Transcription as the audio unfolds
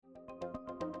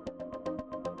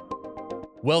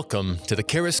Welcome to the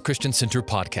Charis Christian Center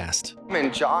podcast. I'm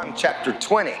in John chapter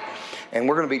 20, and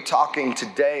we're going to be talking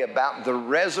today about the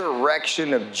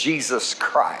resurrection of Jesus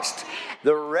Christ.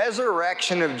 The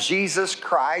resurrection of Jesus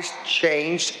Christ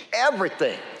changed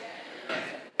everything.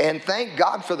 And thank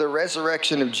God for the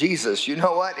resurrection of Jesus. You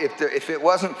know what? If it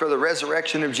wasn't for the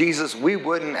resurrection of Jesus, we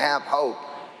wouldn't have hope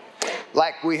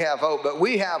like we have hope. But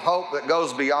we have hope that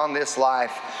goes beyond this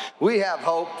life. We have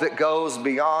hope that goes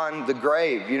beyond the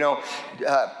grave. You know,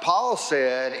 Paul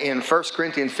said in 1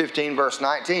 Corinthians 15, verse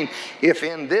 19, if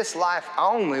in this life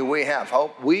only we have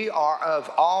hope, we are of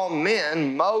all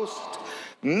men most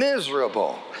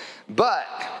miserable. But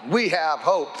we have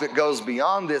hope that goes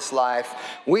beyond this life.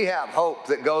 We have hope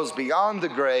that goes beyond the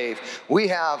grave. We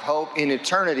have hope in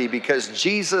eternity because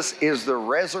Jesus is the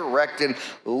resurrected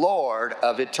Lord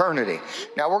of eternity.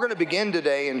 Now we're going to begin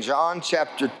today in John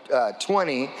chapter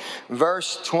 20,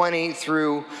 verse 20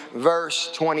 through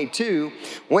verse 22.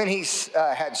 When he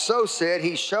had so said,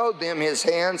 he showed them his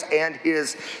hands and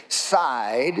his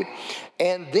side.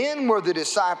 And then were the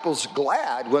disciples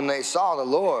glad when they saw the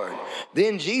Lord.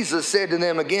 Then Jesus said to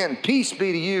them again, peace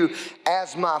be to you.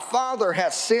 As my Father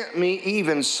has sent me,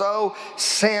 even so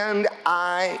send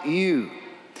I you.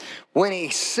 When he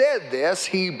said this,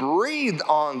 he breathed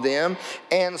on them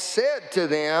and said to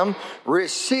them,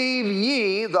 receive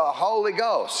ye the Holy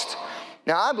Ghost.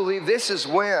 Now, I believe this is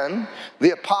when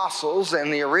the apostles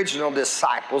and the original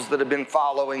disciples that have been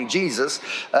following Jesus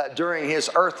during his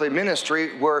earthly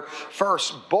ministry were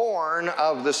first born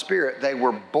of the Spirit. They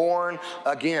were born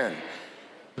again.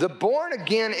 The born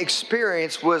again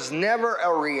experience was never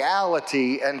a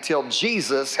reality until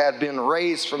Jesus had been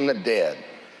raised from the dead.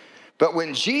 But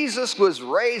when Jesus was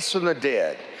raised from the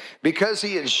dead, because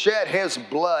he had shed his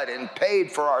blood and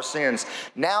paid for our sins,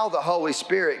 now the Holy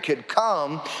Spirit could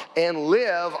come and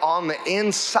live on the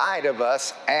inside of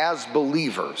us as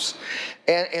believers.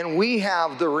 And we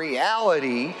have the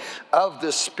reality of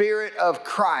the Spirit of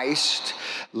Christ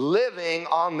living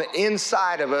on the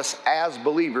inside of us as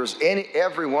believers.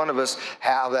 Every one of us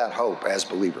have that hope as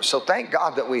believers. So thank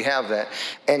God that we have that.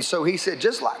 And so he said,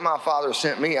 just like my Father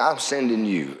sent me, I'm sending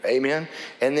you. Amen.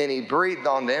 And then he breathed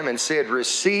on them and said,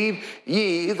 receive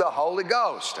ye the Holy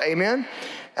Ghost. Amen.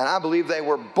 And I believe they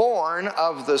were born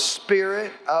of the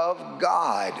Spirit of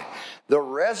God. The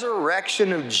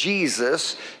resurrection of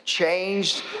Jesus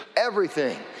changed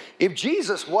everything. If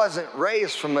Jesus wasn't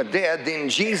raised from the dead, then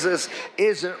Jesus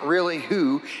isn't really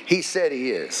who he said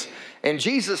he is. And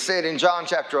Jesus said in John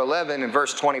chapter 11 and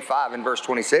verse 25 and verse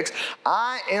 26,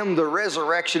 I am the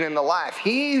resurrection and the life.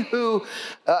 He who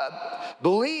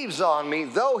believes on me,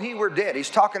 though he were dead.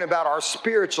 He's talking about our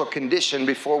spiritual condition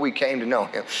before we came to know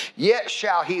him. Yet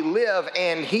shall he live,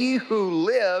 and he who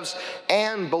lives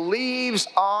and believes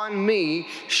on me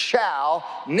shall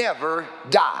never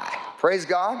die. Praise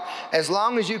God. As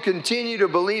long as you continue to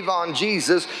believe on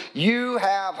Jesus, you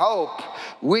have hope.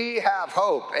 We have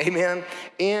hope. Amen.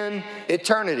 In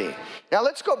eternity. Now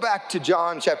let's go back to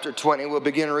John chapter 20. We'll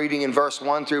begin reading in verse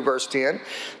 1 through verse 10.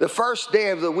 The first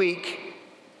day of the week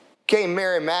came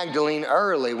Mary Magdalene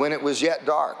early when it was yet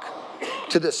dark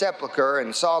to the sepulchre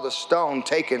and saw the stone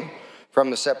taken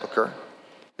from the sepulchre.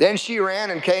 Then she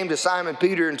ran and came to Simon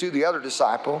Peter and to the other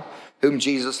disciple whom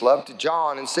Jesus loved, to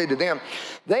John, and said to them,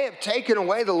 they have taken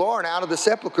away the Lord out of the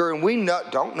sepulchre, and we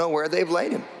don't know where they've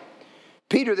laid him.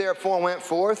 Peter therefore went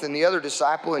forth and the other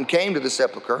disciple and came to the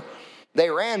sepulchre. They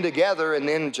ran together, and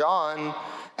then John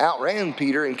outran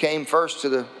Peter and came first to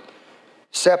the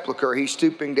sepulchre. He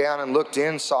stooping down and looked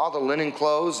in, saw the linen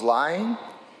clothes lying,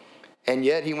 and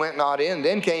yet he went not in.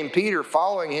 Then came Peter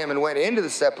following him and went into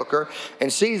the sepulchre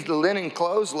and seized the linen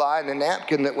clothes lying, the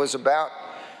napkin that was about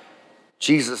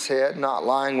Jesus' head, not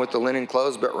lying with the linen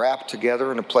clothes, but wrapped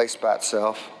together in a place by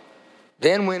itself.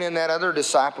 Then went in that other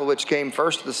disciple which came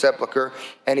first to the sepulchre,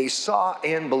 and he saw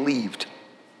and believed.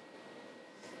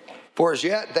 For as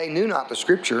yet they knew not the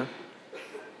scripture,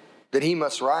 that he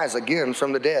must rise again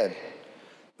from the dead.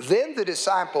 Then the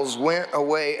disciples went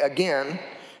away again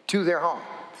to their home.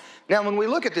 Now when we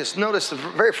look at this, notice the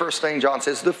very first thing John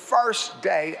says, the first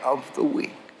day of the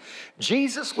week.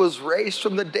 Jesus was raised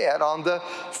from the dead on the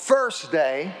first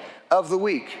day of the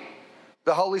week.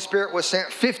 The Holy Spirit was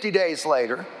sent 50 days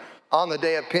later on the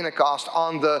day of Pentecost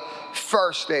on the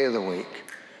first day of the week.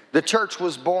 The church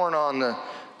was born on the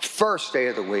first day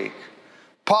of the week.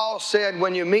 Paul said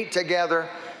when you meet together,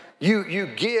 you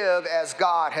give as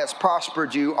God has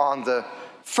prospered you on the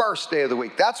first day of the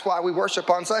week. That's why we worship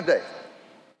on Sunday.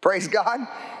 Praise God,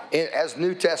 as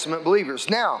New Testament believers.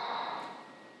 Now,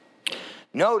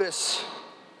 notice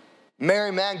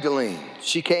Mary Magdalene.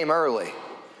 She came early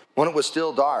when it was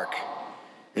still dark.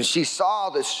 and she saw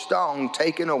the stone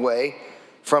taken away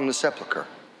from the sepulcher.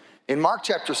 In Mark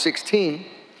chapter 16,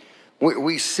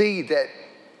 we see that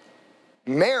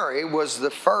Mary was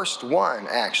the first one,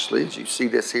 actually, as you see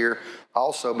this here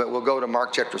also, but we'll go to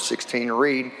Mark chapter 16 and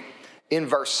read in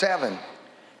verse 7.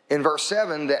 In verse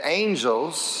 7, the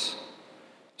angels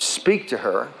speak to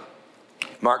her,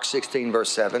 Mark 16,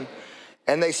 verse 7,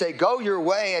 and they say, "Go your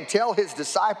way and tell his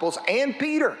disciples and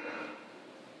Peter."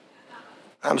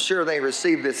 I'm sure they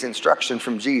received this instruction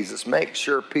from Jesus. Make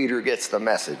sure Peter gets the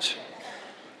message.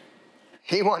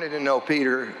 He wanted to know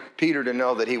Peter to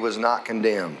know that he was not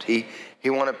condemned. He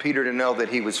wanted Peter to know that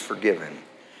he was forgiven.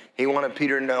 He wanted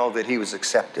Peter to know that he was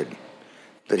accepted,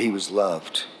 that he was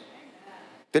loved.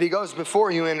 That he goes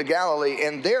before you into Galilee,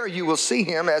 and there you will see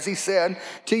him as he said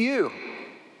to you.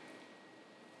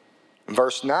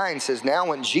 Verse 9 says, "Now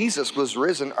when Jesus was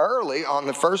risen early on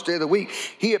the first day of the week,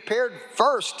 he appeared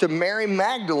first to Mary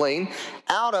Magdalene,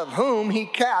 out of whom he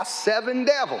cast 7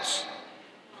 devils."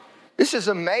 This is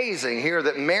amazing here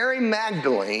that Mary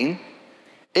Magdalene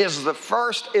is the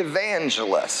first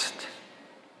evangelist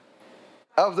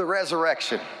of the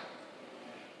resurrection.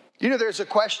 You know, there's a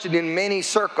question in many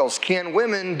circles: can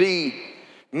women be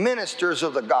ministers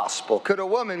of the gospel? Could a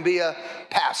woman be a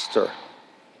pastor?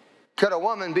 Could a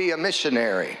woman be a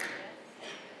missionary?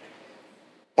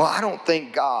 Well, I don't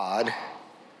think God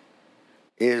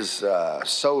is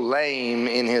so lame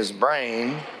in his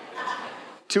brain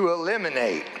to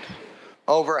eliminate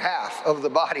over half of the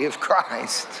body of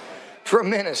Christ from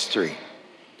ministry.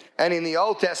 And in the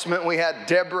Old Testament, we had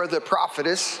Deborah the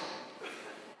prophetess.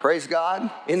 Praise God.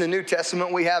 In the New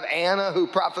Testament, we have Anna who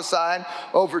prophesied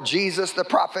over Jesus the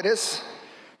prophetess.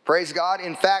 Praise God.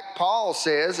 In fact, Paul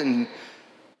says in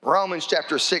Romans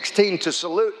chapter 16, to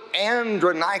salute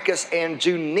Andronicus and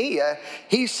Junia,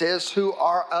 he says, who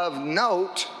are of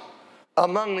note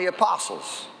among the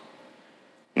apostles.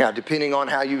 Now, depending on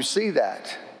how you see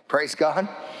that, praise God.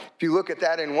 If you look at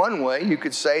that in one way, you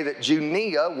could say that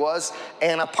Junia was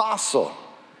an apostle.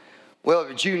 Well,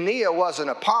 if Junia was an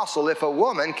apostle, if a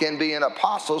woman can be an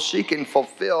apostle, she can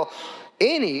fulfill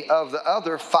any of the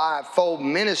other 5-fold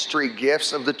ministry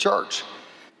gifts of the church.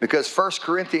 Because 1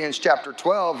 Corinthians chapter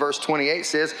 12, verse 28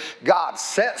 says, God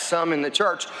set some in the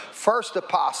church, first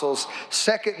apostles,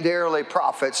 secondarily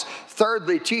prophets,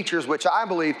 thirdly teachers, which I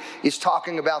believe is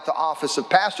talking about the office of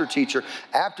pastor teacher.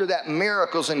 After that,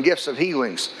 miracles and gifts of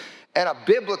healings. And a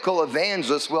biblical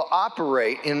evangelist will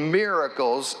operate in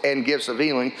miracles and gifts of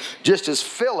healing, just as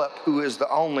Philip, who is the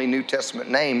only New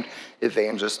Testament named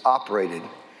evangelist, operated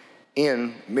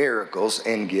in miracles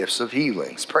and gifts of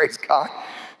healings. Praise God.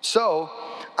 So,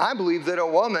 I believe that a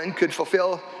woman could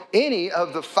fulfill any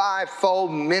of the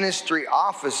 5-fold ministry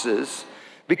offices,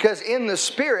 because in the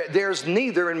Spirit there's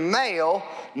neither male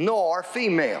nor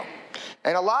female.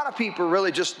 And a lot of people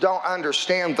really just don't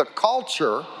understand the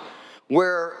culture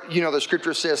where, you know, the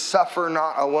scripture says, suffer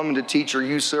not a woman to teach or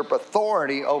usurp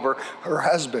authority over her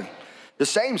husband. The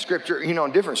same scripture, you know,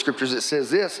 in different scriptures it says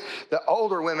this, the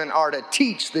older women are to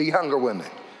teach the younger women.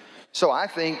 So I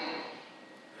think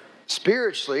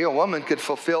spiritually, a woman could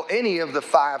fulfill any of the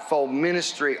 5-fold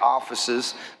ministry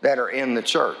offices that are in the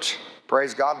church.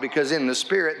 Praise God, because in the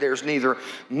Spirit, there's neither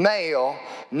male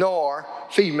nor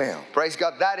female. Praise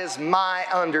God. That is my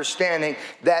understanding.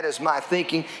 That is my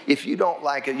thinking. If you don't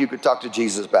like it, you could talk to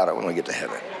Jesus about it when we get to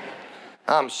heaven.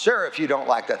 I'm sure if you don't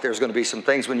like that, there's going to be some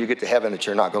things when you get to heaven that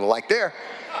you're not going to like there.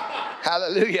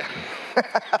 Hallelujah.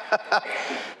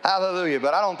 Hallelujah.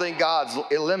 But I don't think God's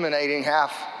eliminating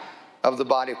half of the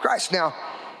body of Christ. Now,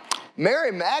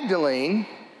 Mary Magdalene,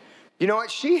 you know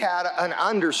what? She had an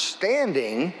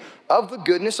understanding of the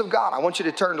goodness of God. I want you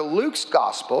to turn to Luke's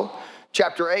Gospel,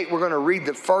 chapter 8. We're going to read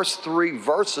the first 3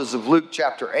 verses of Luke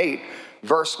chapter 8,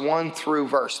 verse 1 through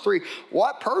verse 3.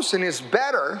 What person is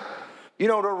better, you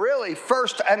know, to really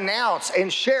first announce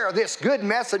and share this good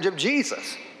message of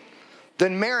Jesus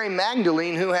than Mary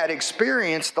Magdalene, who had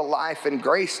experienced the life and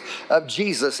grace of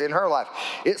Jesus in her life?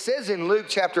 It says in Luke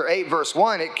chapter 8, verse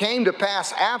 1, it came to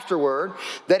pass afterward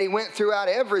that he went throughout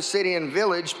every city and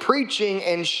village, preaching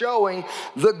and showing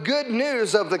the good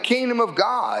news of the kingdom of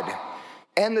God.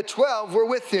 And the 12 were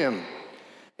with him,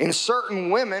 and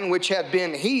certain women which had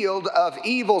been healed of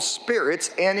evil spirits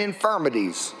and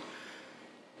infirmities.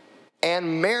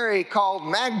 And Mary called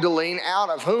Magdalene,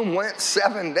 out of whom went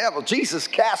 7 devils. Jesus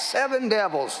cast 7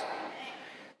 devils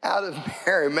out of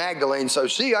Mary Magdalene. So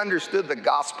she understood the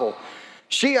gospel.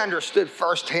 She understood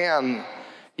firsthand,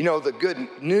 you know, the good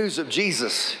news of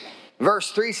Jesus.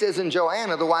 Verse 3 says, and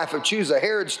Joanna, the wife of Chuza,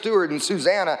 Herod's steward, and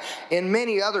Susanna, and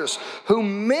many others, who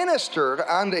ministered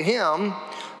unto him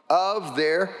of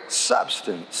their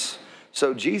substance.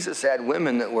 So Jesus had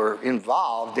women that were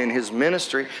involved in his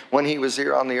ministry when he was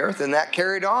here on the earth, and that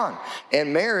carried on.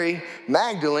 And Mary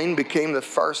Magdalene became the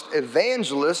first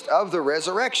evangelist of the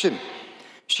resurrection.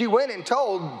 She went and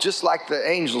told, just like the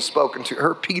angel spoken to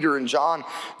her, Peter and John,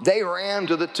 they ran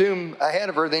to the tomb ahead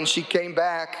of her. Then she came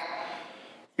back,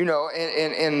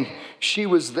 and she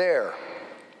was there.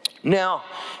 Now,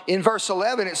 in verse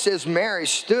 11, it says, Mary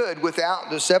stood without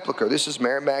the sepulchre. This is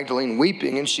Mary Magdalene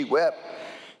weeping, and she wept.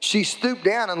 She stooped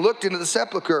down and looked into the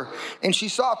sepulchre, and she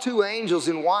saw two angels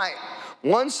in white,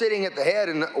 one sitting at the head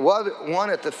and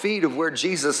one at the feet of where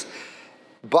Jesus'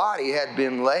 body had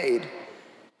been laid.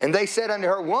 And they said unto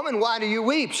her, Woman, why do you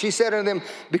weep? She said unto them,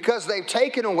 Because they've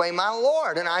taken away my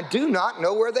Lord, and I do not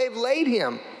know where they've laid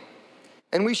him.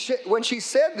 And when she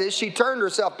said this, she turned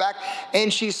herself back,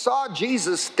 and she saw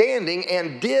Jesus standing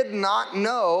and did not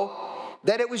know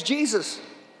that it was Jesus.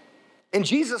 And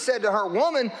Jesus said to her,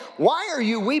 Woman, why are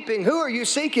you weeping? Who are you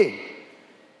seeking?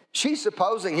 She,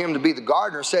 supposing him to be the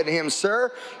gardener, said to him,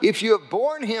 Sir, if you have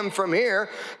borne him from here,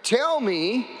 tell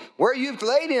me where you've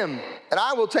laid him, and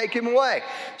I will take him away.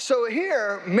 So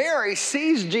here, Mary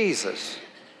sees Jesus.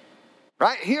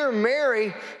 Right? Here,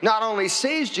 Mary not only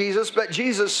sees Jesus, but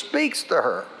Jesus speaks to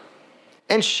her.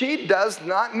 And she does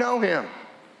not know him.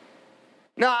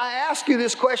 Now, I ask you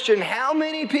this question, how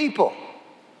many people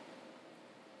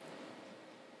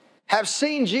have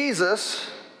seen Jesus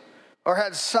or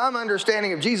had some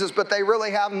understanding of Jesus, but they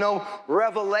really have no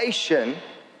revelation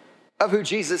of who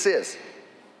Jesus is?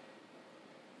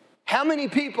 How many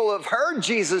people have heard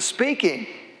Jesus speaking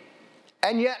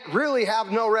and yet really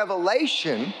have no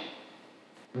revelation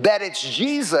that it's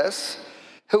Jesus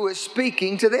who is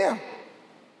speaking to them?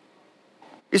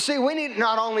 You see, we need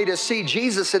not only to see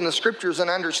Jesus in the scriptures and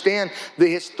understand the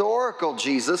historical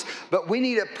Jesus, but we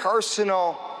need a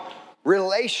personal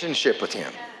relationship with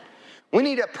him. We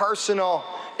need a personal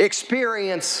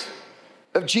experience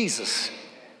of Jesus.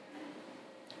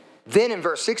 Then in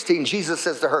verse 16, Jesus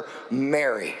says to her,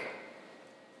 Mary.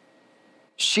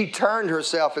 She turned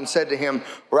herself and said to him,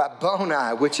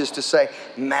 Rabboni, which is to say,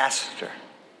 Master.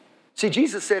 See,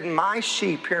 Jesus said, My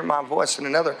sheep hear my voice, and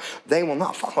another they will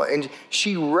not follow. And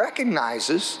she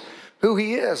recognizes who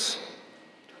he is.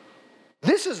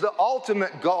 This is the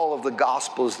ultimate goal of the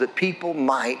gospel, is that people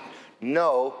might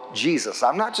know Jesus.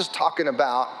 I'm not just talking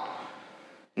about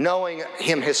knowing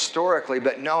him historically,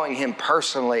 but knowing him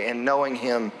personally and knowing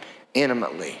him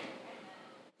intimately.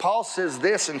 Paul says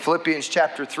this in Philippians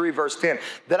chapter 3, verse 10,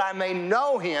 that I may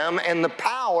know him and the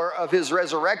power of his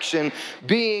resurrection,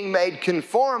 being made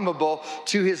conformable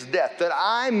to his death, that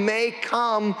I may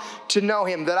come to know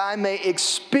him, that I may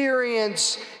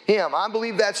experience him. I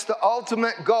believe that's the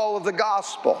ultimate goal of the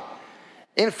gospel.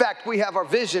 In fact, we have our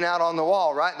vision out on the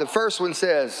wall, right? The first one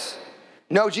says,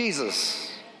 know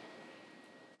Jesus,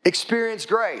 experience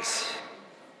grace,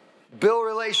 build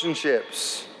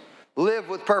relationships, live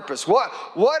with purpose.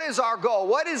 What is our goal?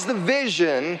 What is the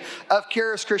vision of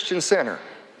Charis Christian Center?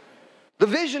 The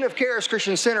vision of Charis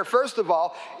Christian Center, first of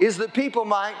all, is that people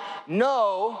might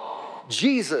know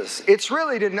Jesus. It's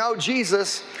really to know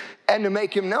Jesus and to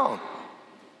make him known.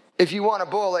 If you want to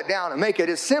boil it down and make it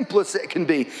as simple as it can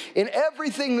be. In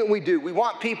everything that we do, we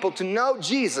want people to know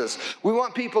Jesus. We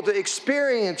want people to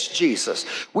experience Jesus.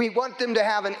 We want them to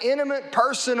have an intimate,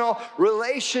 personal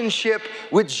relationship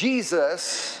with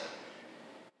Jesus.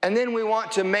 And then we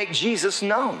want to make Jesus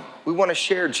known. We want to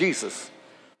share Jesus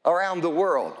around the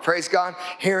world. Praise God.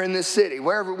 Here in this city,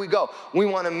 wherever we go, we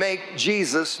want to make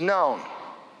Jesus known.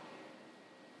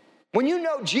 When you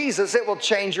know Jesus, it will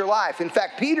change your life. In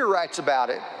fact, Peter writes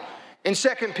about it in 2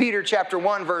 Peter chapter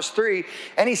 1, verse 3,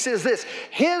 and he says this,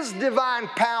 his divine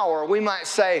power, we might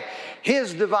say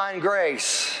his divine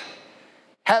grace,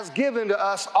 has given to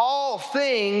us all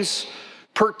things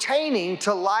pertaining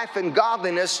to life and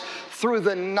godliness through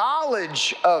the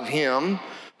knowledge of him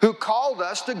who called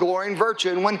us to glory and virtue.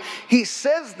 And when he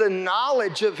says the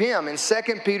knowledge of him in 2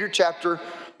 Peter chapter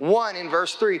 1 in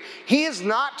verse 3, he is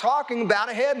not talking about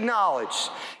a head knowledge.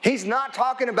 He's not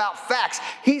talking about facts.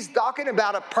 He's talking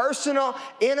about a personal,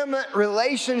 intimate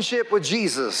relationship with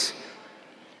Jesus.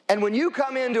 And when you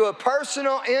come into a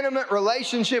personal, intimate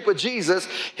relationship with Jesus,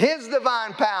 his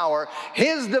divine power,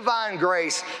 his divine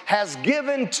grace has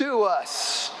given to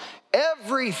us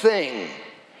everything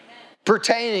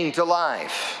pertaining to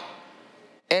life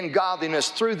and godliness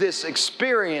through this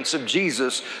experience of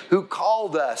Jesus, who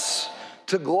called us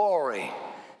to glory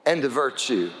and to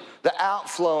virtue, the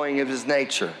outflowing of his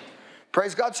nature.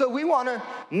 Praise God. So we want to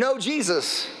know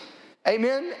Jesus.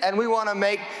 Amen. And we want to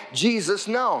make Jesus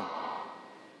known.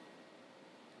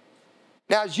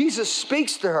 Now, Jesus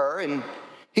speaks to her, and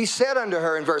He said unto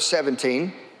her in verse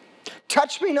 17,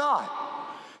 touch me not,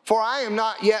 for I am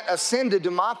not yet ascended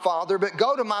to my Father, but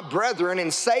go to my brethren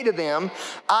and say to them,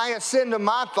 I ascend to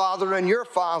my Father and your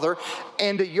Father,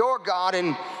 and to your God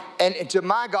and to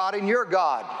my God and your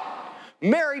God.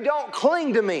 Mary, don't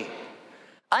cling to me.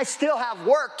 I still have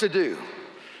work to do.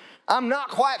 I'm not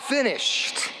quite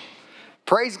finished.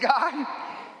 Praise God.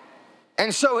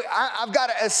 And so I've got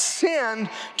to ascend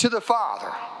to the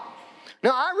Father.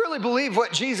 Now, I really believe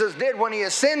what Jesus did when he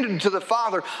ascended to the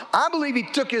Father. I believe he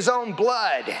took his own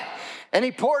blood and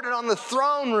he poured it on the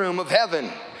throne room of heaven.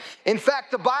 In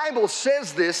fact, the Bible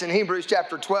says this in Hebrews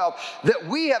chapter 12, that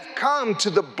we have come to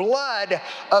the blood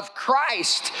of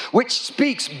Christ, which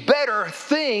speaks better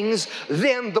things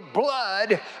than the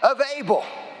blood of Abel.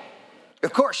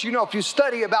 Of course, if you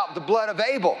study about the blood of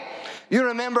Abel, you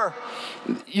remember,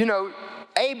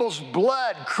 Abel's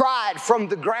blood cried from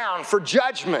the ground for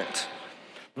judgment.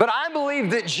 But I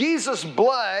believe that Jesus'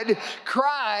 blood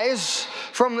cries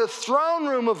from the throne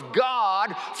room of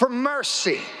God for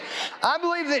mercy. I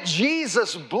believe that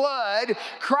Jesus' blood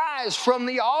cries from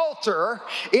the altar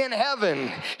in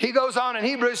heaven. He goes on in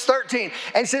Hebrews 13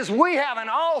 and says, we have an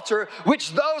altar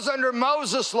which those under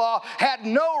Moses' law had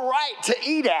no right to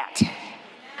eat at.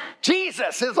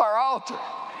 Jesus is our altar.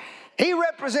 He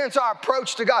represents our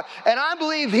approach to God. And I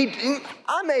believe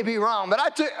I may be wrong, but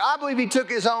I believe he took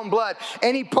his own blood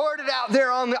and he poured it out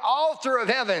there on the altar of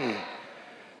heaven.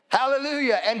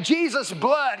 Hallelujah. And Jesus'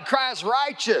 blood cries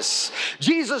righteous.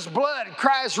 Jesus' blood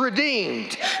cries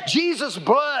redeemed. Jesus'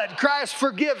 blood cries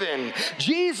forgiven.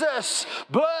 Jesus'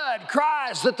 blood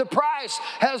cries that the price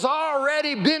has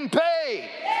already been paid.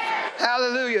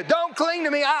 Hallelujah. Don't cling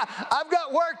to me. I've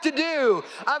got work to do.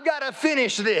 I've got to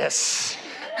finish this.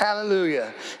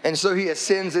 Hallelujah. And so he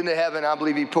ascends into heaven. I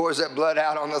believe he pours that blood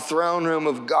out on the throne room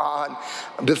of God,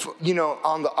 before,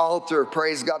 on the altar.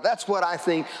 Praise God. That's what I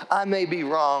think. I may be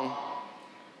wrong.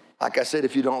 Like I said,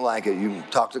 if you don't like it, you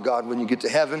talk to God when you get to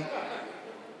heaven.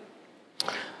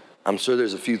 I'm sure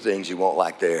there's a few things you won't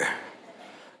like there.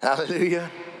 Hallelujah.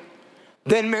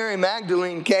 Then Mary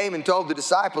Magdalene came and told the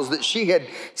disciples that she had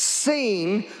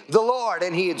seen the Lord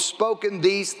and he had spoken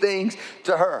these things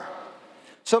to her.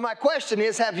 So my question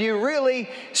is, have you really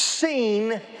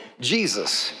seen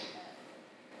Jesus?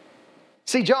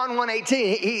 See, John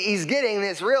 1:18, he's getting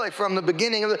this really from the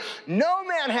beginning of no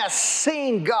man has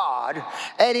seen God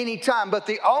at any time, but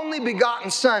the only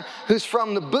begotten Son who's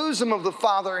from the bosom of the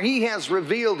Father, he has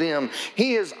revealed him.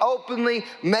 He has openly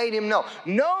made him known.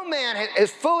 No man has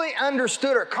fully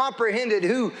understood or comprehended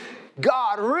who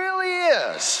God really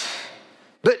is,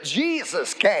 but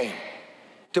Jesus came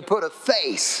to put a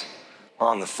face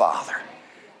on the Father.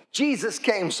 Jesus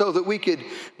came so that we could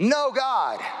know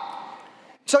God.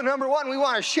 So number one, we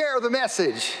want to share the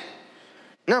message.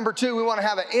 Number two, we want to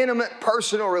have an intimate,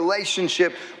 personal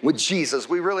relationship with Jesus.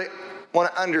 We really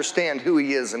want to understand who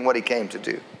he is and what he came to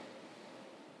do.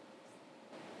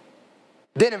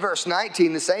 Then in verse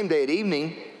 19, the same day at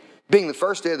evening, being the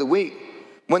first day of the week,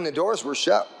 when the doors were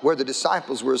shut, where the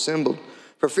disciples were assembled,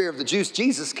 for fear of the Jews,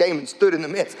 Jesus came and stood in the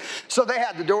midst. So they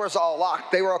had the doors all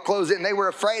locked. They were all closed in. They were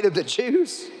afraid of the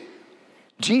Jews.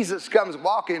 Jesus comes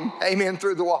walking, amen,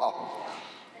 through the wall.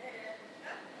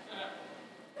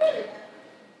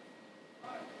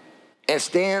 And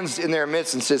stands in their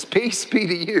midst and says, peace be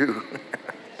to you.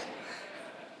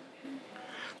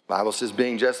 The Bible says,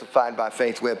 being justified by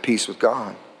faith, we have peace with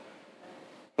God.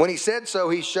 When he said so,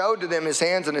 he showed to them his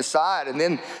hands and his side. And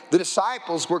then the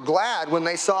disciples were glad when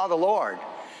they saw the Lord.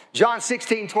 John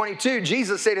 16:22,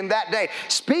 Jesus said in that day,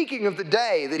 speaking of the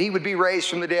day that he would be raised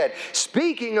from the dead,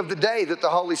 speaking of the day that the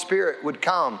Holy Spirit would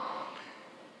come,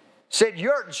 said,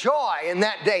 your joy in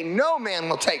that day no man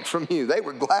will take from you. They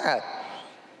were glad.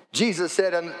 Jesus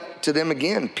said unto them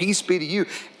again, peace be to you.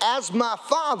 As my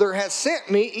Father has sent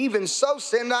me, even so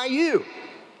send I you.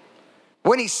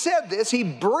 When he said this, he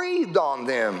breathed on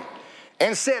them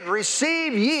and said,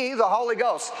 receive ye the Holy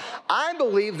Ghost. I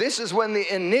believe this is when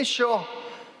the initial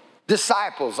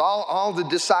disciples, all the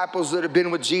disciples that have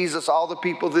been with Jesus, all the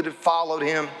people that have followed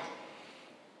him,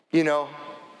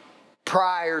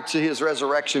 prior to his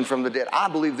resurrection from the dead, I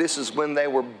believe this is when they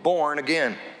were born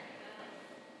again.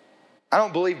 I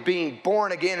don't believe being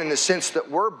born again in the sense that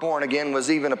we're born again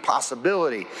was even a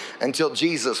possibility until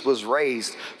Jesus was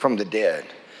raised from the dead.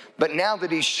 But now that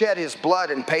he shed his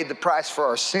blood and paid the price for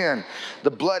our sin,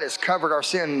 the blood has covered our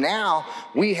sin. Now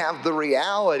we have the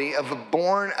reality of a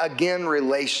born again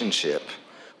relationship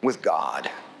with God.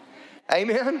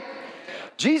 Amen?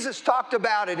 Jesus talked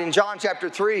about it in John chapter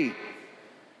 3.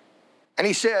 And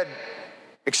he said,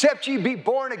 Except ye be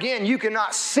born again, you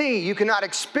cannot see, you cannot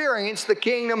experience the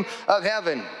kingdom of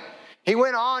heaven. He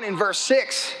went on in verse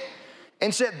 6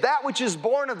 and said, that which is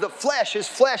born of the flesh is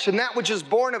flesh, and that which is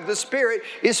born of the Spirit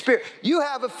is spirit. You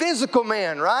have a physical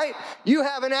man, right? You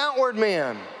have an outward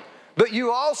man, but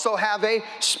you also have a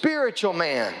spiritual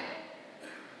man.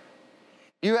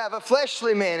 You have a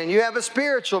fleshly man and you have a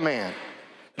spiritual man.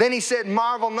 Then he said,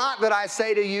 marvel not that I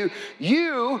say to you,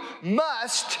 you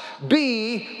must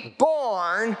be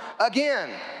born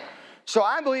again. So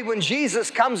I believe when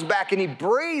Jesus comes back and he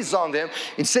breathes on them,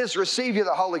 it says, receive you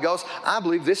the Holy Ghost. I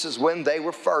believe this is when they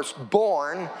were first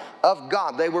born of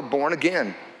God. They were born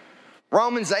again.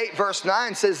 Romans 8 verse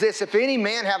 9 says this, if any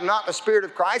man have not the Spirit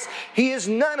of Christ, he is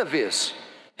none of his.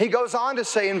 He goes on to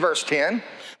say in verse 10,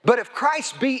 but if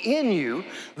Christ be in you,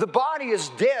 the body is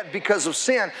dead because of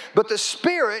sin, but the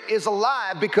Spirit is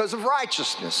alive because of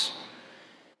righteousness.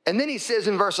 And then he says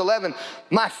in verse 11,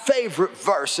 my favorite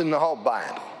verse in the whole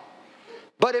Bible.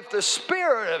 But if the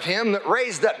Spirit of him that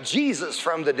raised up Jesus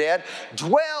from the dead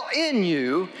dwell in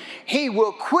you, he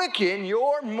will quicken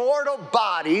your mortal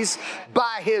bodies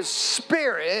by his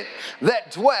Spirit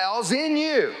that dwells in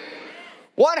you.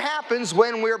 What happens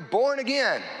when we're born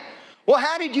again? Well,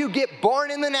 how did you get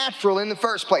born in the natural in the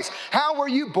first place? How were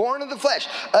you born of the flesh?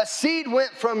 A seed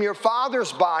went from your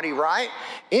father's body, right,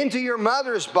 into your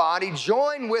mother's body,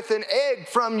 joined with an egg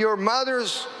from your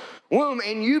mother's womb,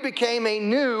 and you became a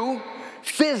new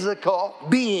physical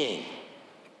being.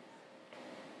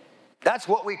 That's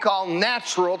what we call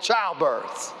natural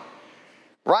childbirth,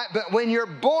 right? But when you're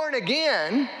born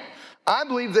again, I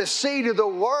believe the seed of the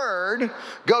word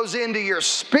goes into your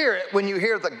spirit when you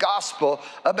hear the gospel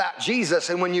about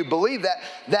Jesus. And when you believe that,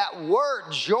 that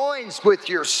word joins with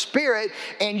your spirit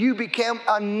and you become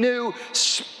a new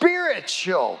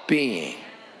spiritual being.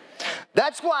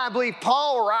 That's why I believe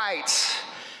Paul writes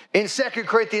in 2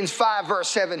 Corinthians 5 verse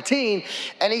 17,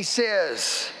 and he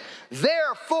says,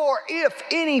 therefore, if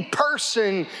any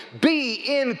person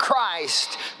be in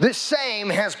Christ, the same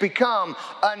has become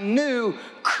a new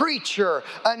creature,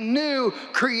 a new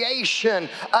creation,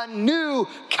 a new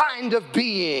kind of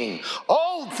being.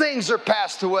 Old things are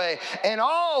passed away, and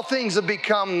all things have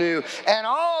become new, and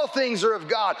all things are of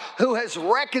God, who has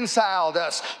reconciled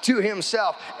us to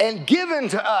himself and given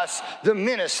to us the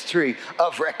ministry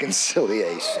of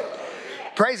reconciliation.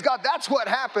 Praise God, that's what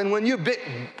happened when you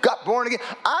got born again.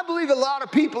 I believe a lot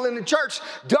of people in the church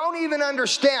don't even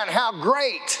understand how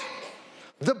great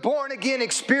the born again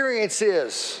experience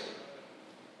is.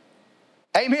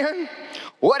 Amen?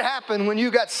 What happened when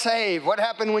you got saved? What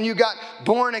happened when you got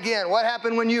born again? What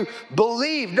happened when you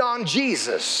believed on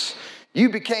Jesus? You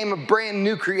became a brand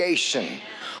new creation.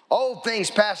 Old things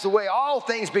passed away, all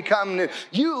things become new.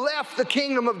 You left the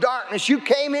kingdom of darkness. You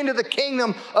came into the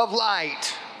kingdom of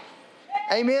light.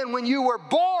 Amen. When you were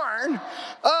born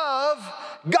of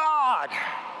God.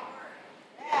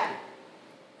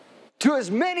 To as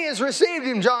many as received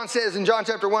him, John says in John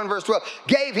chapter 1 verse 12,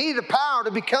 gave he the power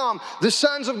to become the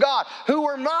sons of God, who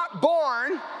were not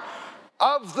born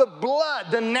of the blood,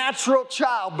 the natural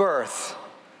childbirth,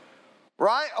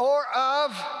 right? Or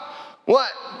of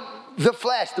what? The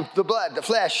flesh, the blood, the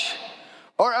flesh.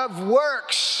 Or of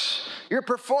works, your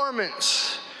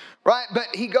performance. Right? But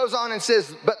he goes on and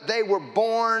says, but they were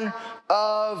born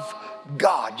of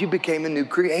God. You became a new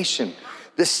creation.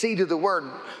 The seed of the word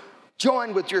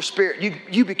joined with your spirit.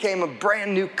 You became a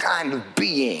brand new kind of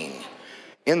being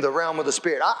in the realm of the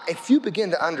spirit. If you begin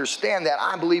to understand that,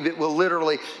 I believe it will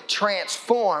literally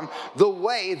transform the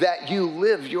way that you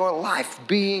live your life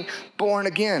being born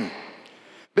again.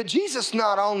 But Jesus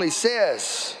not only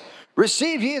says,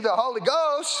 receive ye the Holy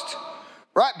Ghost,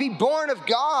 right? Be born of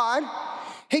God.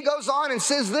 He goes on and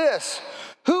says this,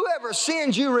 whoever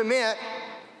sins you remit,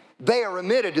 they are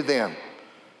remitted to them.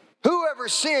 Whoever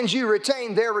sins you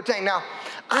retain, they're retained. Now,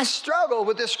 I struggled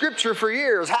with this scripture for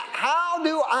years. How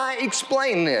do I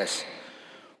explain this?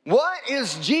 What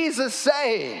is Jesus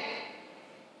saying?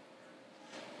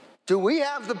 Do we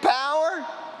have the power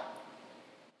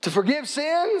to forgive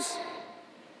sins?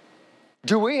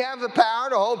 Do we have the power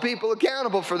to hold people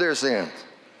accountable for their sins?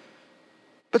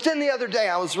 But then the other day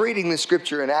I was reading the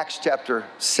scripture in Acts chapter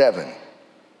 7.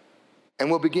 And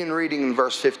we'll begin reading in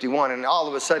verse 51. And all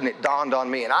of a sudden it dawned on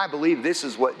me. And I believe this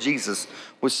is what Jesus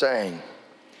was saying.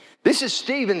 This is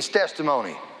Stephen's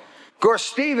testimony. Of course,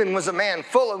 Stephen was a man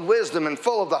full of wisdom and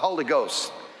full of the Holy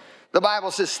Ghost. The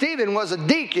Bible says Stephen was a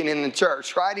deacon in the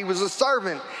church, right? He was a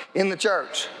servant in the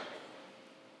church.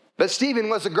 But Stephen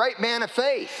was a great man of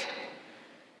faith.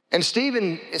 And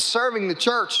Stephen is serving the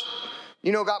church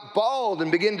got bold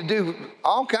and began to do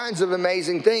all kinds of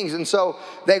amazing things. And so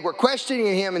they were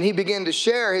questioning him, and he began to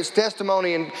share his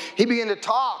testimony, and he began to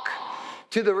talk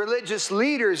to the religious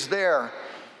leaders there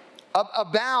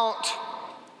about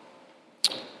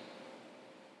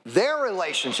their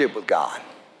relationship with God.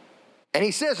 And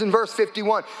he says in verse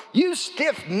 51, you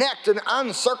stiff-necked and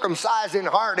uncircumcised in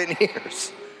heart and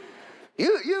ears.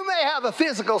 You may have a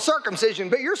physical circumcision,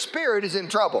 but your spirit is in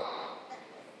trouble.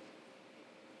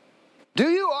 Do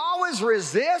you always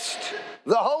resist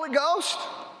the Holy Ghost?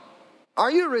 Are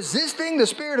you resisting the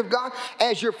Spirit of God?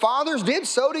 As your fathers did,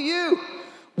 so do you.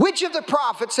 Which of the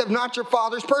prophets have not your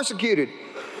fathers persecuted?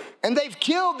 And they've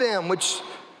killed them, which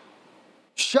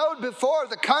showed before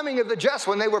the coming of the just,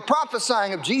 when they were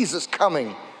prophesying of Jesus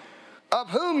coming, of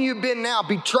whom you've been now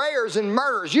betrayers and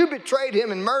murderers. You betrayed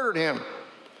him and murdered him,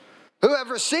 who have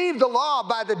received the law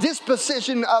by the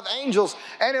disposition of angels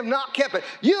and have not kept it.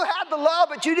 You had the law,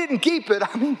 but you didn't keep it.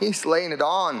 I mean, he's laying it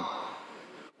on.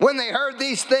 When they heard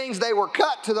these things, they were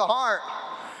cut to the heart,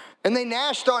 and they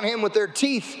gnashed on him with their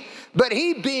teeth. But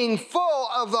he, being full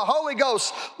of the Holy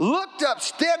Ghost, looked up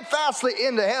steadfastly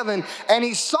into heaven, and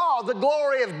he saw the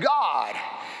glory of God.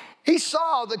 He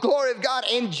saw the glory of God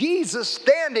and Jesus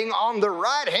standing on the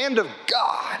right hand of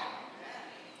God,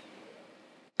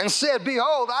 and said,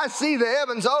 behold, I see the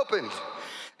heavens opened,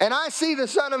 and I see the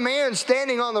Son of Man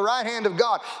standing on the right hand of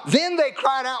God. Then they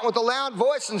cried out with a loud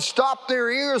voice and stopped their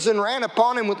ears and ran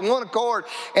upon him with one accord.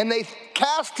 And they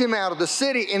cast him out of the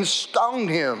city and stoned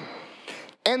him.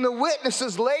 And the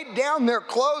witnesses laid down their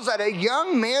clothes at a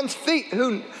young man's feet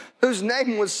whose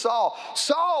name was Saul.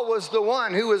 Saul was the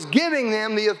one who was giving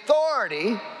them the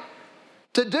authority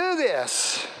to do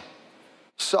this.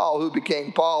 Saul, who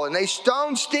became Paul. And they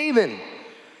stoned Stephen,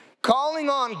 calling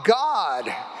on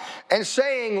God and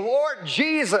saying, Lord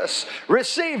Jesus,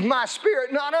 receive my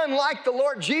spirit. Not unlike the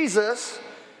Lord Jesus,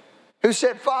 who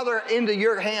said, Father, into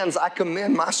your hands I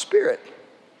commend my spirit.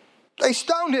 They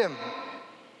stoned him,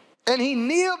 and he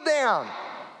kneeled down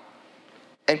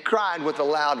and cried with a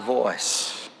loud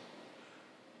voice,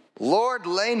 Lord,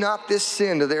 lay not this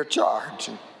sin to their charge.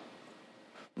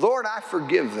 Lord, I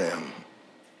forgive them.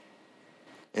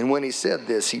 And when he said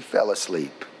this, he fell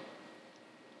asleep.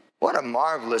 What a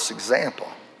marvelous example.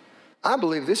 I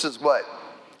believe this is what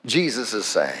Jesus is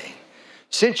saying.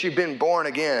 Since you've been born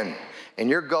again and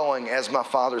you're going, as my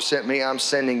Father sent me, I'm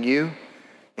sending you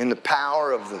in the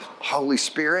power of the Holy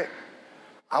Spirit.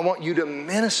 I want you to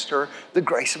minister the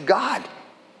grace of God.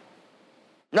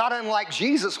 Not unlike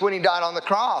Jesus when he died on the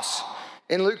cross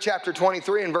in Luke chapter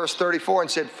 23 and verse 34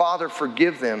 and said, Father,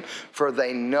 forgive them, for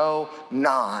they know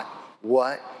not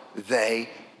what they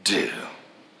do.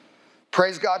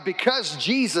 Praise God, because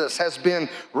Jesus has been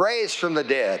raised from the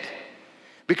dead,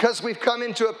 because we've come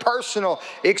into a personal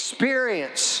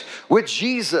experience with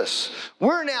Jesus,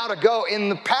 we're now to go in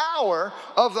the power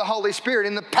of the Holy Spirit,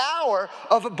 in the power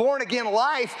of a born-again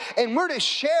life, and we're to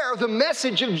share the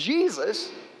message of Jesus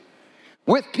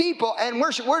with people, and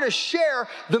we're to share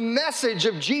the message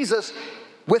of Jesus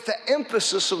with the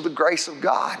emphasis of the grace of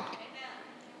God.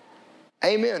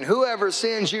 Amen. Whoever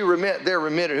sins you remit, they're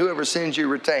remitted. Whoever sins you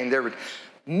retain, they're retained.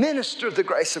 Minister the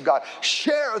grace of God.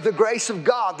 Share the grace of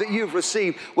God that you've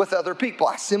received with other people.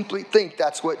 I simply think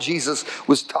that's what Jesus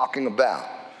was talking about.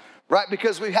 Right?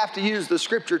 Because we have to use the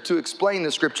scripture to explain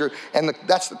the scripture, and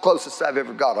that's the closest I've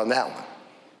ever got on that one.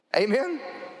 Amen?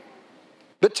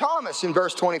 But Thomas, in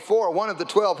verse 24, one of the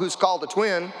 12 who's called a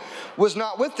twin, was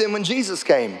not with them when Jesus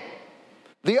came.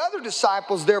 The other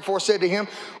disciples therefore said to him,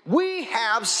 we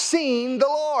have seen the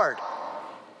Lord.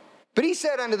 But he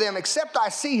said unto them, except I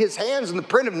see his hands in the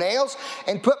print of nails,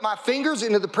 and put my fingers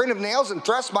into the print of nails, and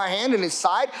thrust my hand in his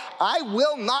side, I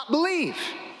will not believe.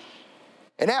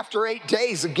 And after 8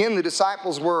 days, again the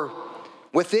disciples were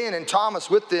within, and Thomas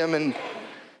with them, and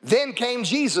then came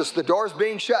Jesus, the doors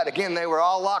being shut. Again, they were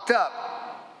all locked up.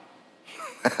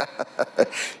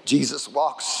 Jesus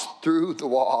walks through the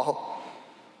wall,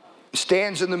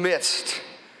 stands in the midst,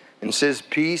 and says,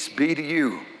 peace be to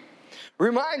you.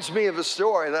 Reminds me of a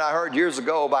story that I heard years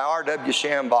ago by R.W.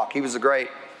 Shambach. He was a great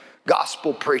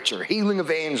gospel preacher, healing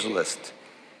evangelist.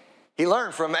 He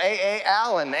learned from A.A.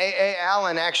 Allen. A.A.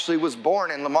 Allen actually was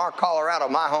born in Lamar, Colorado,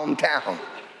 my hometown.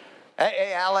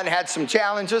 A.A. Allen had some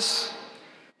challenges,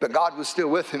 but God was still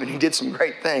with him, and he did some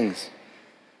great things.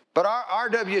 But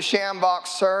R.W. Shambach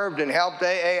served and helped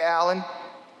A.A. Allen.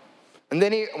 And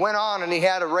then he went on and he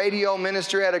had a radio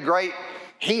ministry, had a great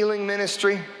healing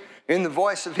ministry in the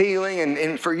Voice of Healing.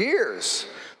 And for years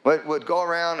would go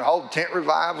around and hold tent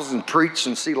revivals and preach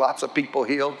and see lots of people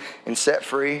healed and set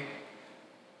free.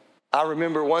 I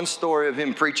remember one story of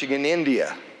him preaching in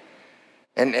India.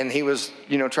 And he was,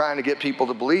 trying to get people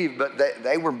to believe, but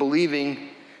they were believing,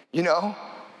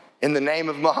 in the name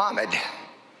of Muhammad.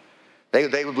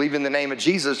 They would believe in the name of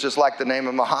Jesus just like the name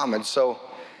of Muhammad. So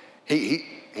he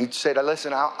said,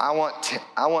 listen, I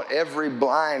want every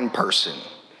blind person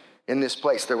in this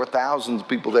place. There were thousands of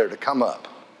people there to come up.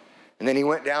 And then he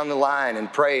went down the line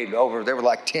and prayed over, there were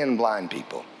like 10 blind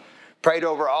people. Prayed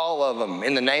over all of them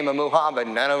in the name of Muhammad.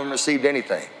 None of them received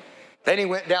anything. Then he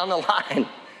went down the line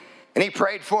and he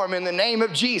prayed for them in the name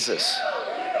of Jesus.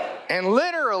 And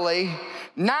literally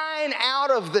 9 out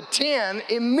of the 10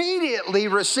 immediately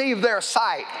received their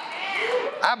sight.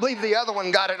 I believe the other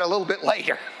one got it a little bit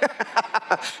later.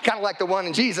 Kind of like the one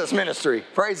in Jesus ministry.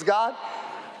 Praise God.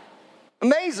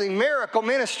 Amazing miracle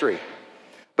ministry.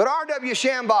 But R.W.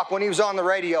 Shambach, when he was on the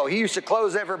radio, he used to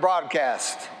close every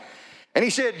broadcast. And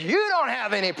he said, you don't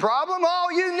have any problem.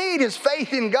 All you need is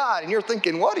faith in God. And you're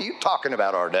thinking, what are you talking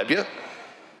about, R.W.?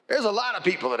 There's a lot of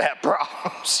people that have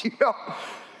problems,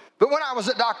 But when I was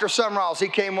at Dr. Sumrall's, he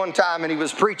came one time and he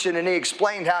was preaching and he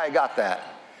explained how he got that.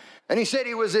 And he said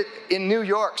he was in New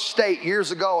York State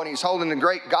years ago and he's holding a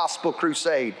great gospel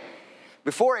crusade.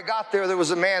 Before he got there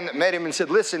was a man that met him and said,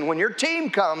 listen, when your team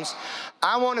comes,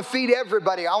 I want to feed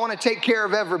everybody. I want to take care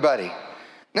of everybody.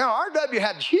 Now, R.W.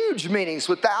 had huge meetings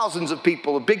with thousands of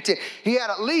people, a big team. He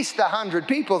had at least 100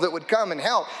 people that would come and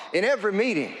help in every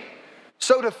meeting.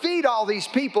 So to feed all these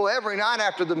people every night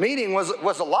after the meeting was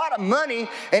a lot of money,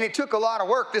 and it took a lot of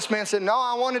work. This man said, no,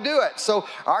 I want to do it. So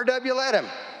R.W. let him.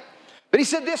 But he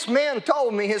said, this man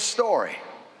told me his story.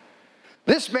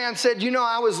 This man said,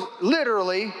 I was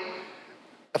literally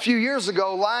a few years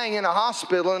ago lying in a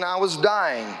hospital and I was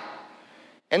dying.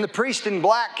 And the priest in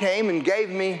black came and gave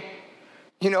me,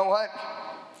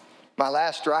 my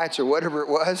last rites or whatever it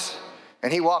was.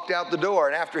 And he walked out the door.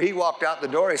 And after he walked out the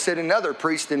door, he said another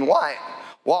priest in white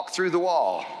walked through the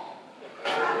wall.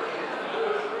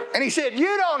 And he said,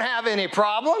 you don't have any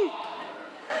problem.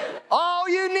 All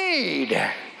you need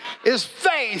is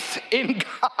faith in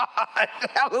God.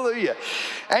 Hallelujah.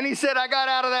 And he said, I got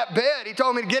out of that bed. He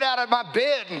told me to get out of my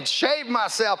bed and shave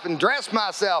myself and dress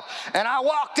myself. And I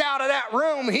walked out of that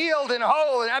room healed and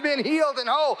whole. And I've been healed and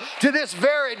whole to this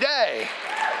very day.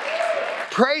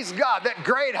 Praise God, that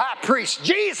great high priest,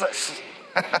 Jesus.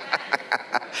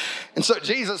 And so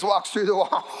Jesus walks through the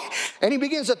wall and he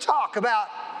begins to talk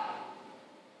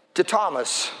to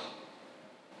Thomas.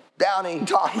 Doubting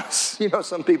Thomas.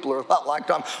 Some people are a lot like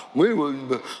Thomas. I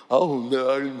don't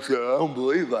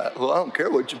believe that. Well, I don't care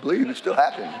what you believe. It still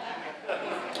happened.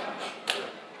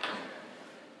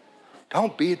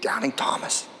 Don't be a doubting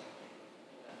Thomas.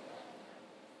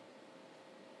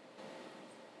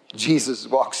 Jesus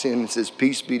walks in and says,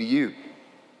 peace be to you.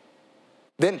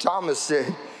 Then Thomas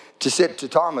said to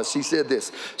Thomas, he said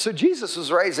this. So Jesus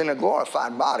was raised in a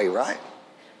glorified body, right?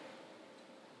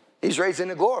 He's raised in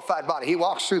a glorified body. He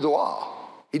walks through the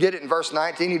wall. He did it in verse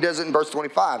 19. He does it in verse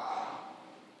 25.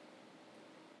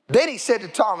 Then he said to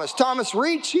Thomas, Thomas,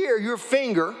 reach here your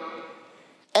finger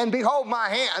and behold my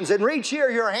hands, and reach here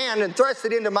your hand and thrust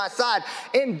it into my side.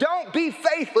 And don't be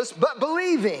faithless, but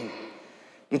believing.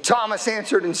 And Thomas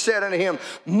answered and said unto him,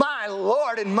 my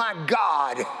Lord and my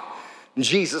God. And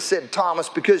Jesus said, Thomas,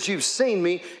 because you've seen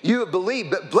me, you have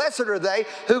believed. But blessed are they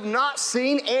who've not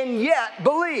seen and yet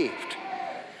believed.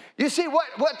 You see,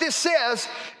 what this says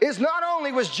is not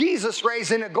only was Jesus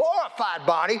raised in a glorified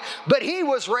body, but he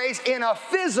was raised in a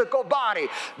physical body.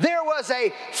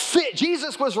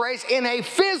 Jesus was raised in a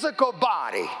physical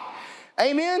body.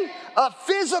 Amen? A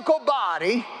physical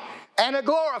body and a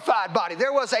glorified body.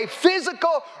 There was a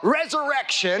physical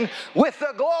resurrection with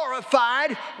a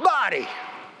glorified body.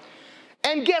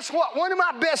 And guess what? One of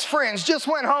my best friends just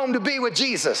went home to be with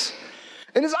Jesus.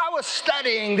 And as I was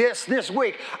studying this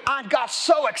week, I got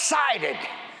so excited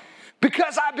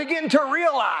because I began to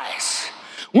realize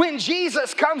when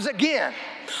Jesus comes again,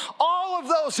 all of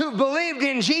those who believed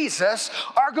in Jesus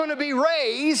are going to be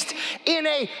raised in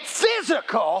a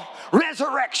physical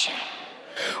resurrection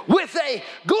with a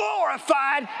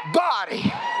glorified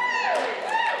body.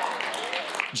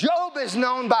 Job is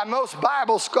known by most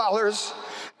Bible scholars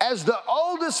as the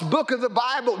oldest book of the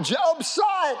Bible. Job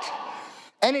saw it.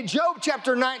 And in Job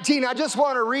chapter 19, I just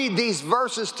want to read these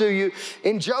verses to you.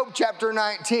 In Job chapter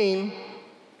 19,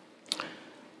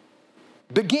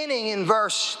 beginning in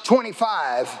verse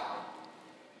 25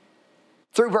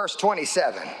 through verse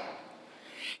 27.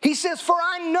 He says, for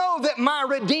I know that my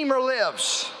Redeemer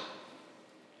lives,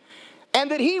 and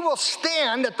that he will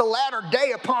stand at the latter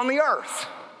day upon the earth.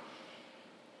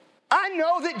 I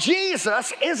know that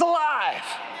Jesus is alive.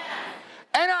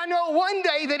 And I know one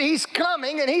day that he's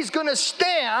coming and he's going to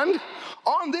stand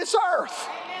on this earth.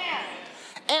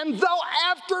 And though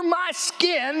after my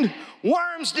skin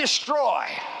worms destroy,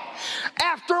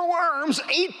 after worms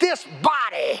eat this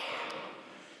body,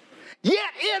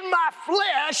 yet in my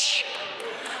flesh,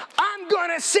 I'm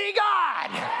going to see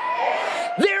God.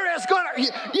 There's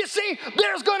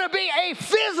going to be a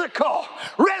physical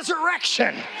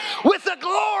resurrection with a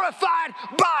glorified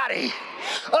body.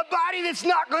 A body that's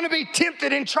not going to be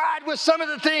tempted and tried with some of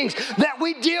the things that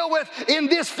we deal with in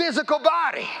this physical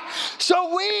body.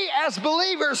 So we as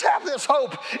believers have this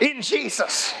hope in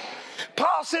Jesus.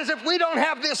 Paul says if we don't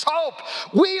have this hope,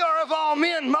 we are of all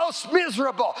men most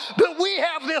miserable. But we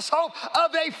have this hope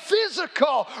of a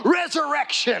physical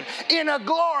resurrection in a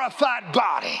glorified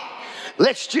body.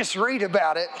 Let's just read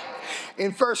about it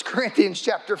in 1 Corinthians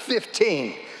chapter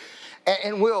 15.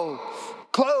 And we'll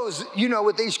close,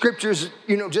 with these scriptures,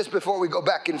 just before we go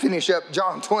back and finish up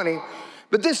John 20.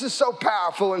 But this is so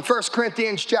powerful. In 1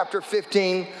 Corinthians chapter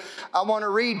 15, I want to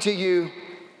read to you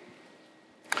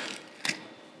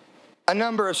a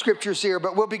number of scriptures here,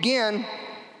 but we'll begin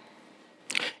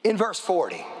in verse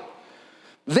 40.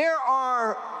 There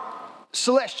are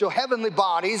celestial, heavenly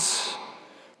bodies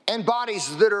and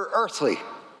bodies that are earthly,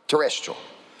 terrestrial.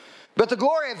 But the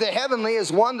glory of the heavenly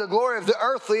is one, the glory of the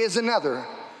earthly is another.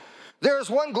 There is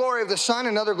one glory of the sun,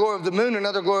 another glory of the moon,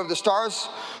 another glory of the stars.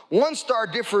 One star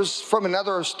differs from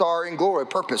another star in glory,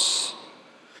 purpose.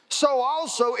 So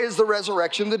also is the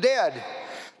resurrection of the dead.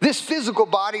 This physical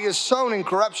body is sown in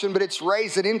corruption, but it's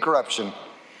raised in incorruption.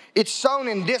 It's sown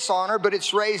in dishonor, but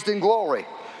it's raised in glory.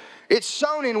 It's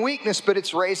sown in weakness, but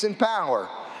it's raised in power.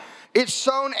 It's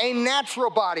sown a natural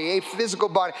body, a physical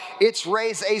body. It's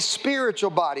raised a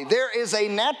spiritual body. There is a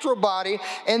natural body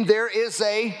and there is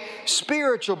a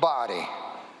spiritual body.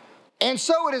 And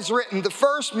so it is written, the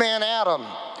first man, Adam,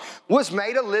 was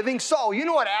made a living soul. You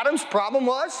know what Adam's problem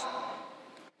was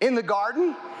in the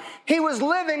garden? He was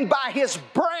living by his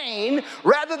brain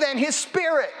rather than his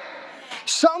spirit.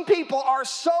 Some people are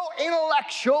so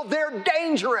intellectual, they're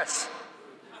dangerous.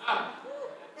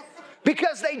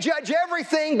 Because they judge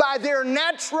everything by their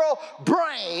natural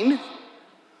brain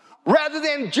rather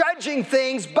than judging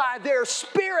things by their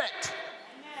spirit.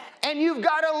 And you've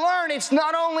got to learn it's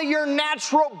not only your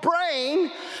natural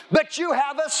brain, but you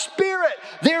have a spirit.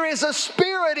 There is a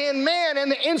spirit in man,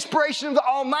 and the inspiration of the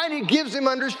Almighty gives him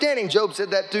understanding. Job said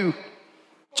that too.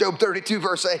 Job 32,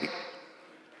 verse 8.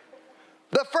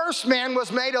 The first man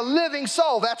was made a living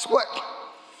soul. That's what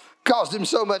caused him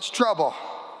so much trouble.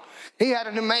 He had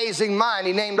an amazing mind.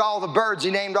 He named all the birds.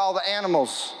 He named all the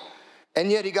animals.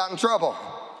 And yet he got in trouble.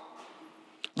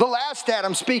 The last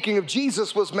Adam, speaking of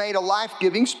Jesus, was made a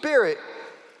life-giving spirit.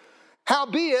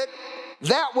 Howbeit,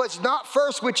 that was not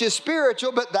first which is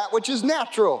spiritual, but that which is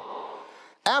natural.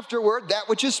 Afterward, that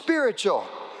which is spiritual.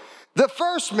 The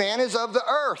first man is of the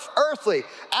earth, earthly,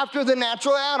 after the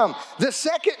natural Adam. The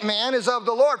second man is of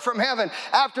the Lord from heaven,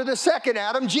 after the second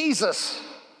Adam, Jesus.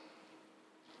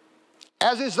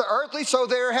 As is the earthly, so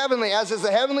they are heavenly. As is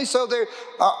the heavenly, so they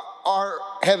are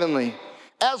heavenly.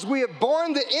 As we have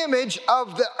borne the image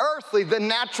of the earthly, the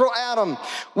natural Adam,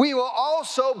 we will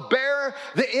also bear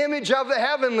the image of the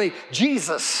heavenly,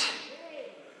 Jesus.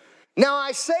 Now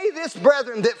I say this,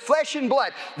 brethren, that flesh and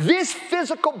blood, this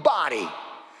physical body,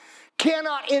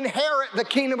 cannot inherit the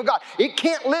kingdom of God. It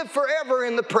can't live forever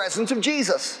in the presence of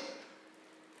Jesus.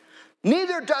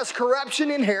 Neither does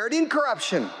corruption inherit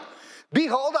incorruption.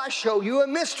 Behold, I show you a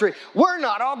mystery. We're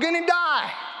not all going to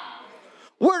die.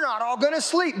 We're not all going to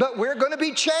sleep, but we're going to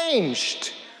be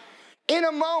changed. In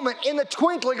a moment, in the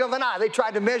twinkling of an eye. They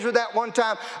tried to measure that one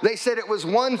time. They said it was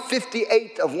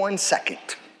 1/58 of 1 second.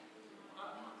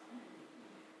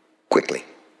 Quickly.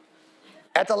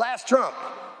 At the last trump.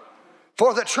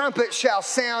 For the trumpet shall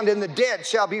sound, and the dead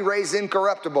shall be raised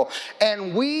incorruptible,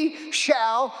 and we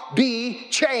shall be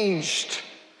changed.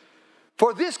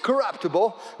 For this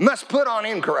corruptible must put on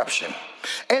incorruption,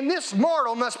 and this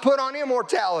mortal must put on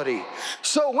immortality.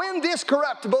 So when this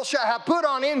corruptible shall have put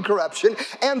on incorruption,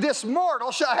 and this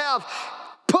mortal shall have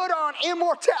put on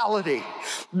immortality,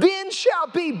 then shall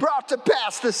be brought to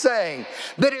pass the saying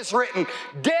that is written,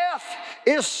 death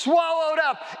is swallowed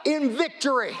up in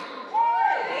victory.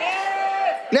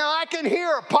 Now I can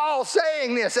hear Paul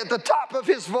saying this at the top of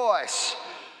his voice.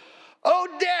 Oh,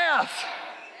 death,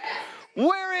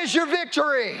 where is your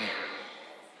victory?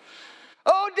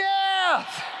 Oh,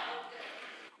 death,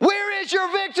 where is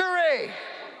your victory?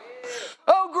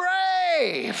 Oh,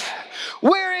 grave,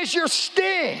 where is your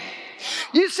sting?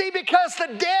 You see, because the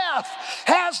death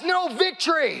has no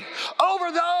victory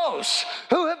over those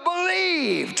who have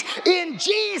believed in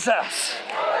Jesus.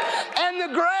 And the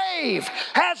grave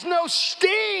has no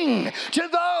sting to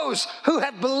those who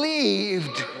have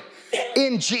believed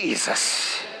in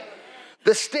Jesus.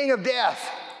 The sting of death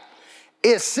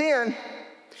is sin,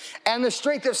 and the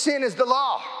strength of sin is the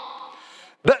law.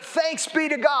 But thanks be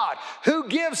to God who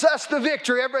gives us the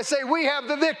victory. Everybody say, we have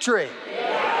the victory.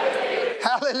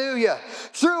 Hallelujah.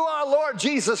 Through our Lord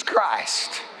Jesus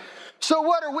Christ. So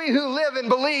what are we who live and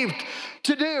believe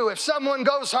to do if someone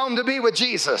goes home to be with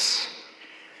Jesus?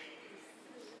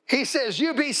 He says,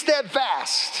 you be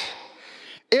steadfast,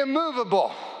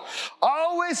 immovable,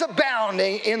 always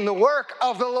abounding in the work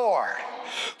of the Lord.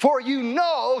 For you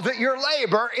know that your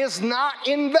labor is not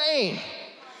in vain.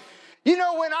 You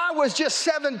know, when I was just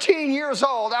 17 years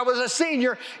old, I was a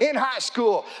senior in high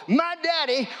school. My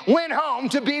daddy went home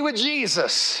to be with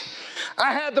Jesus.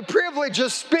 I had the privilege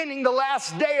of spending the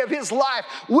last day of his life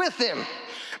with him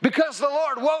because the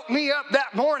Lord woke me up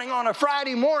that morning on a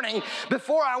Friday morning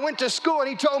before I went to school, and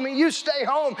he told me, you stay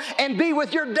home and be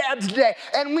with your dad today.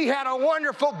 And we had a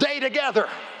wonderful day together.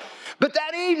 But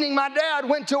that evening, my dad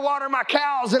went to water my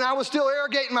cows, and I was still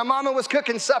irrigating. My mama was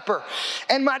cooking supper.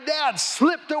 And my dad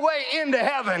slipped away into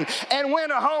heaven and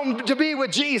went home to be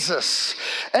with Jesus.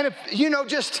 And,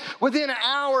 just within an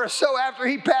hour or so after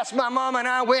he passed, my mama and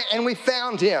I went and we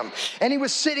found him. And he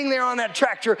was sitting there on that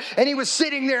tractor, and he was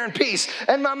sitting there in peace.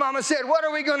 And my mama said, what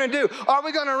are we going to do? Are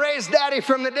we going to raise daddy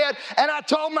from the dead? And I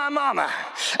told my mama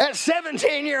at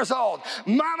 17 years old,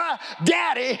 Mama,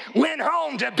 daddy went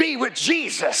home to be with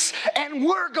Jesus. And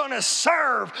we're going to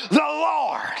serve the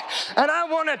Lord. And I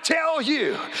want to tell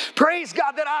you, praise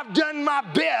God, that I've done my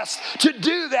best to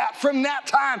do that from that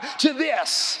time to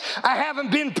this. I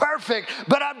haven't been perfect,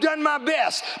 but I've done my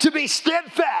best to be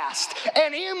steadfast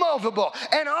and immovable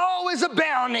and always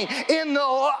abounding in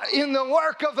the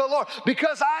work of the Lord,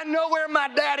 because I know where my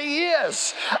daddy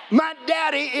is. My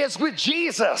daddy is with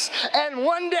Jesus. And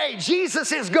one day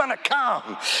Jesus is going to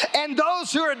come. And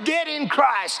those who are dead in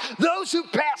Christ, those who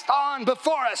passed on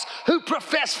before us, who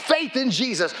profess faith in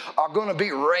Jesus, are going to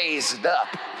be raised up.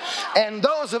 And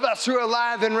those of us who are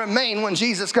alive and remain when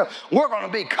Jesus comes, we're going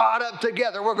to be caught up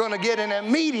together. We're going to get in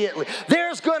immediately.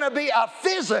 There's going to be a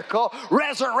physical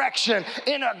resurrection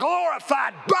in a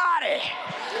glorified body.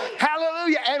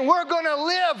 Hallelujah. And we're going to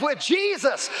live with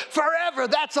Jesus forever.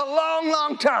 That's a long,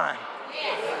 long time.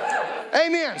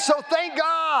 Amen. So thank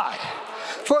God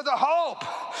for the hope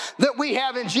that we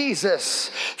have in Jesus.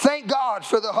 Thank God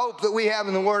for the hope that we have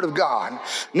in the Word of God.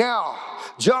 Now,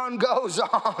 John goes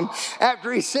on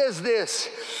after he says this.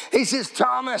 He says,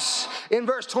 Thomas, in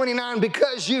verse 29,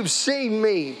 because you've seen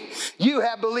me, you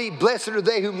have believed. Blessed are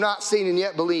they who've not seen and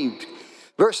yet believed.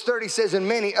 Verse 30 says, and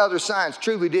many other signs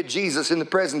truly did Jesus in the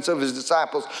presence of his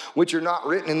disciples, which are not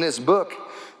written in this book.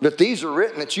 But these are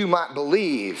written that you might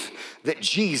believe that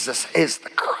Jesus is the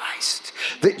Christ,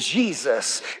 that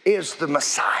Jesus is the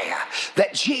Messiah,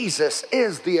 that Jesus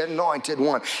is the anointed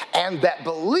one, and that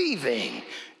believing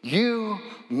you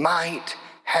might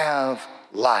have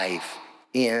life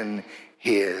in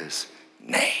his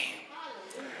name.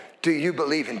 Do you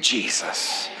believe in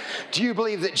Jesus? Do you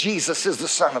believe that Jesus is the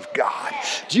Son of God?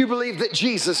 Do you believe that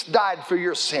Jesus died for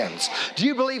your sins? Do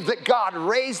you believe that God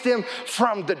raised him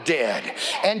from the dead?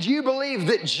 And do you believe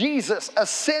that Jesus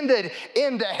ascended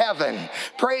into heaven?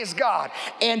 Praise God.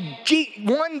 And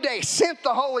one day sent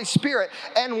the Holy Spirit,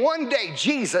 and one day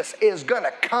Jesus is going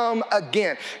to come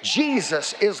again.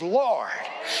 Jesus is Lord.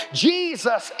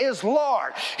 Jesus is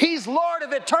Lord. He's Lord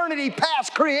of eternity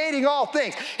past, creating all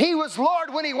things. He was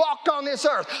Lord when he walked on this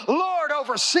earth. Lord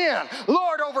over sin.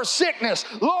 Lord over sickness.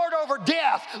 Lord over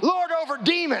death. Lord over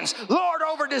demons. Lord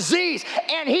over disease.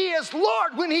 And he is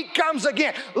Lord when he comes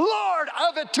again. Lord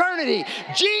of eternity.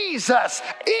 Jesus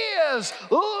is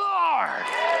Lord.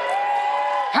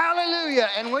 Hallelujah.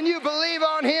 And when you believe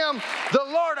on him, the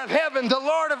Lord of heaven, the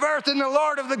Lord of earth, and the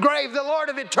Lord of the grave, the Lord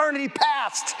of eternity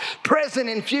past, present,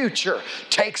 and future,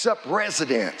 takes up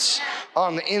residence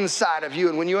on the inside of you.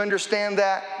 And when you understand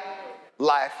that,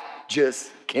 life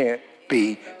just can't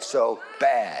be so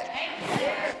bad.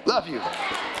 Love you.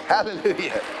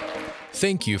 Hallelujah.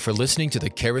 Thank you for listening to the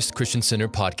Charis Christian Center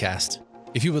podcast.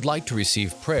 If you would like to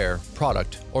receive prayer,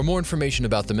 product, or more information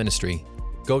about the ministry,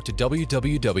 go to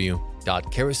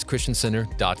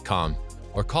www.charischristiancenter.com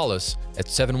or call us at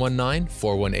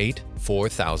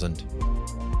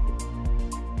 719-418-4000.